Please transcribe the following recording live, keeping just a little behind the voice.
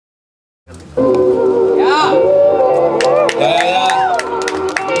Ja! Ja.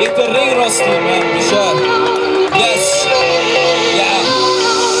 Lite ringrostig, men vi kör. Yes.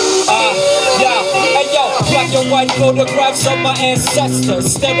 Black and white photographs of my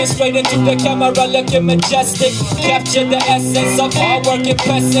ancestors, staring straight into the camera, looking majestic. Capture the essence of hard-working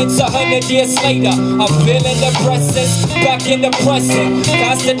peasants. 100 years later, I'm feeling the presence, back in the present.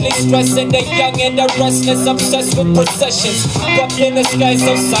 Constantly stressing the young and the restless, obsessed with processions. Up in the skies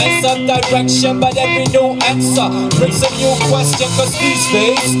of signs of direction, but every new answer brings a new question. Cause these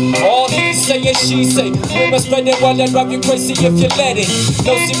days, all he say is she say. Rumors spreading while they drive you crazy if you let it.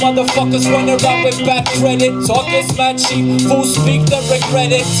 Nosy motherfuckers run around with bad credit. Talk is mad cheap, fools speak then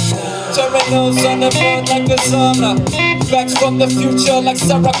regret it. Terminals on the phone like a sauna. Facts from the future like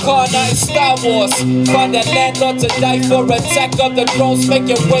Sarah Connor in Star Wars. Find a landlord to die for attack of the drones,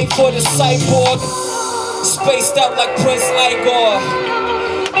 making way for the cyborg. Spaced out like Prince Igor,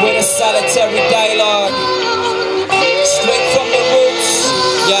 with a solitary dialogue. Straight from the roots,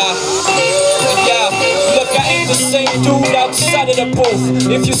 yeah. Look, I ain't the same dude outside of the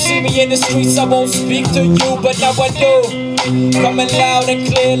booth. If you see me in the streets, I won't speak to you, but now I do. Coming loud and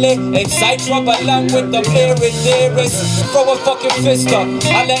clearly, excite from along with the mirror theorists. Throw a fucking fist up,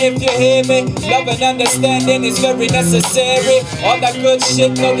 holla if you hear me. Love and understanding is very necessary. All that good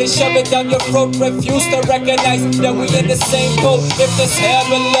shit, no, they shove it down your throat. Refuse to recognize that we in the same boat. If there's hell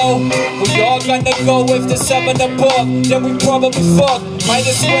below, we all gonna go. If there's heaven above, then we probably fuck. Might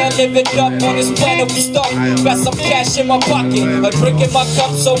as well live it up on this planet we stuck. Got some cash in my pocket, a drink in my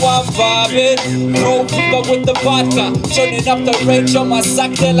cup, so I'm vibing. Pro people with the vodka, turning up the range on my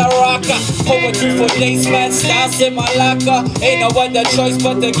sac de la Rocca. Poetry for days, man, styles in my locker. Ain't no other choice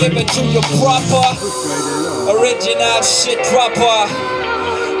but to give it to you proper. Original shit dropper,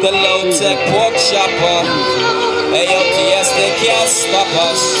 the low-tech pork chopper. AOTS, they can't stop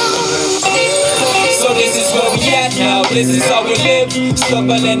us. So this is where we at now, this is how we live.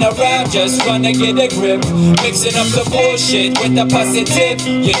 Stumbling around, just trying to get a grip. Mixing up the bullshit with the positive.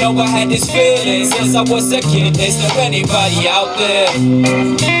 You know I had these feelings since I was a kid. Is there anybody out there?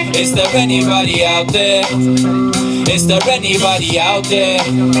 Is there anybody out there? Is there anybody out there?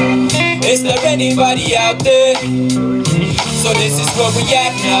 Is there anybody out there? So this is where we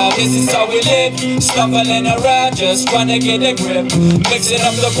at now, this is how we live. Stumbling around, just trying to get a grip. Mixing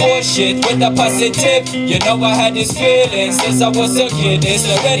up the bullshit with the positive. You know I had these feelings since I was a kid. Is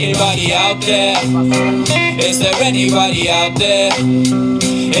there anybody out there? Is there anybody out there?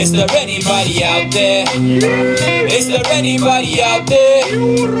 Is there anybody out there? Is there anybody out there?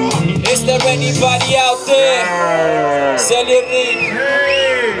 Is there anybody out there? Säljeryd.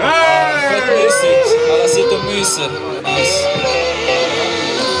 Fett mysigt, alla sitter och myser.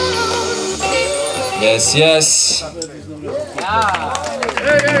 Nice. Yes. Ja!